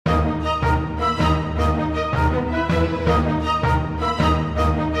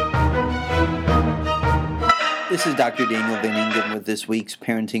This is Dr. Daniel Van Ingen with this week's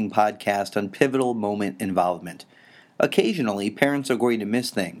parenting podcast on pivotal moment involvement. Occasionally, parents are going to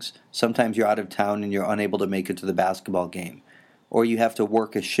miss things. Sometimes you're out of town and you're unable to make it to the basketball game, or you have to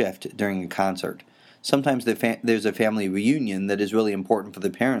work a shift during a concert. Sometimes there's a family reunion that is really important for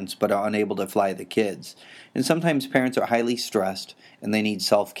the parents but are unable to fly the kids. And sometimes parents are highly stressed and they need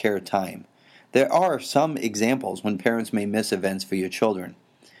self-care time. There are some examples when parents may miss events for your children.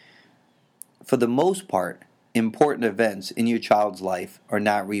 For the most part, important events in your child's life are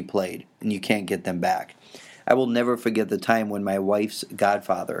not replayed, and you can't get them back. I will never forget the time when my wife's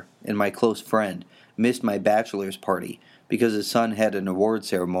godfather and my close friend missed my bachelor's party because his son had an award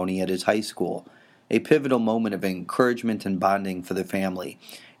ceremony at his high school, a pivotal moment of encouragement and bonding for the family.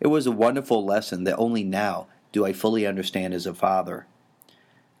 It was a wonderful lesson that only now do I fully understand as a father.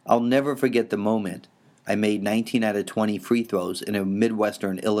 I'll never forget the moment I made 19 out of 20 free throws in a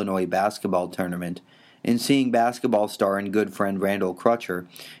Midwestern Illinois basketball tournament, and seeing basketball star and good friend Randall Crutcher,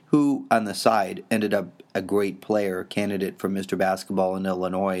 who, on the side, ended up a great player, candidate for Mr. Basketball in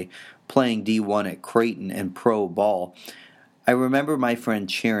Illinois, playing D1 at Creighton and pro ball. I remember my friend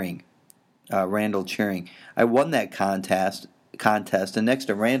cheering, Randall cheering. I won that contest, and next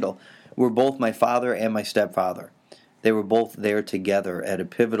to Randall were both my father and my stepfather. They were both there together at a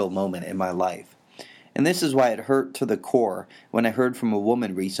pivotal moment in my life. And this is why it hurt to the core when I heard from a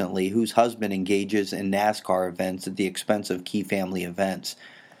woman recently whose husband engages in NASCAR events at the expense of key family events.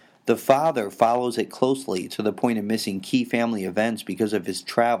 The father follows it closely to the point of missing key family events because of his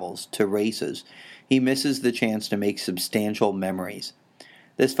travels to races. He misses the chance to make substantial memories.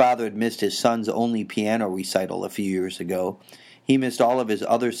 This father had missed his son's only piano recital a few years ago. He missed all of his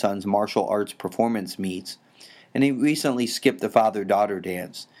other son's martial arts performance meets. And he recently skipped the father-daughter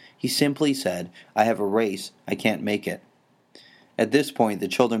dance. He simply said, "I have a race, I can't make it." At this point, the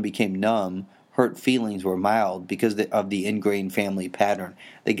children became numb. Hurt feelings were mild because of the ingrained family pattern.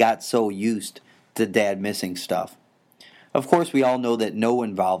 They got so used to dad missing stuff. Of course, we all know that no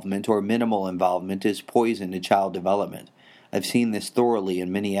involvement or minimal involvement is poison to child development. I've seen this thoroughly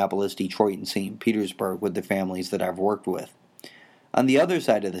in Minneapolis, Detroit, and St. Petersburg with the families that I've worked with. On the other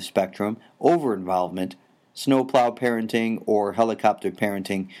side of the spectrum, over-involvement, snowplow parenting, or helicopter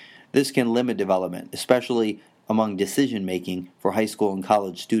parenting, this can limit development, especially among decision-making for high school and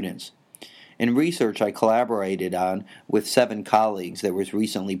college students. In research I collaborated on with 7 colleagues that was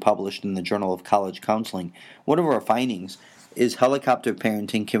recently published in the Journal of College Counseling, one of our findings is helicopter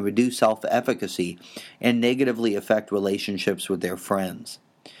parenting can reduce self-efficacy and negatively affect relationships with their friends.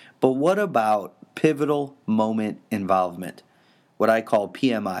 But what about pivotal moment involvement? What I call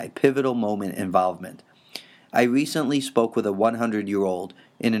PMI, pivotal moment involvement. I recently spoke with a 100-year-old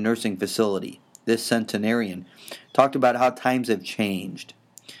in a nursing facility. This centenarian talked about how times have changed.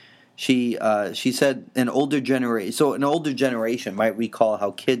 She said an older generation might recall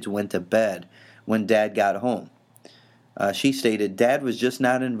how kids went to bed when Dad got home. She stated, "Dad was just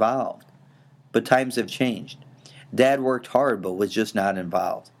not involved." But times have changed. Dad worked hard but was just not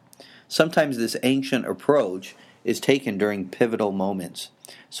involved. Sometimes this ancient approach is taken during pivotal moments.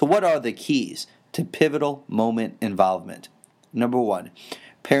 So what are the keys to pivotal moment involvement? Number 1,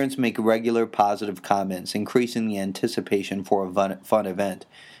 parents make regular positive comments, increasing the anticipation for a fun event.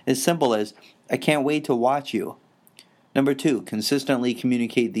 As simple as, "I can't wait to watch you." Number 2, consistently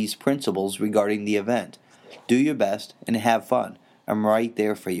communicate these principles regarding the event. Do your best and have fun. I'm right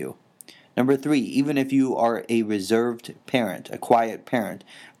there for you. Number 3, even if you are a reserved parent, a quiet parent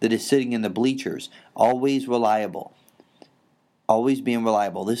that is sitting in the bleachers, always reliable. Always being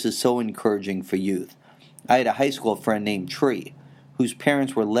reliable. This is so encouraging for youth. I had a high school friend named Tree, whose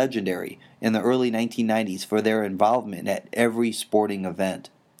parents were legendary in the early 1990s for their involvement at every sporting event.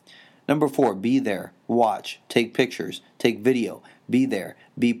 Number 4, be there, watch, take pictures, take video, be there,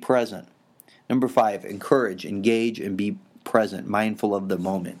 be present. Number 5, encourage, engage, and be present, mindful of the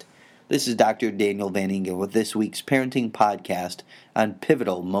moment. This is Dr. Daniel Van Ingen with this week's parenting podcast on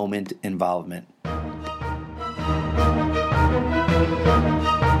pivotal moment involvement.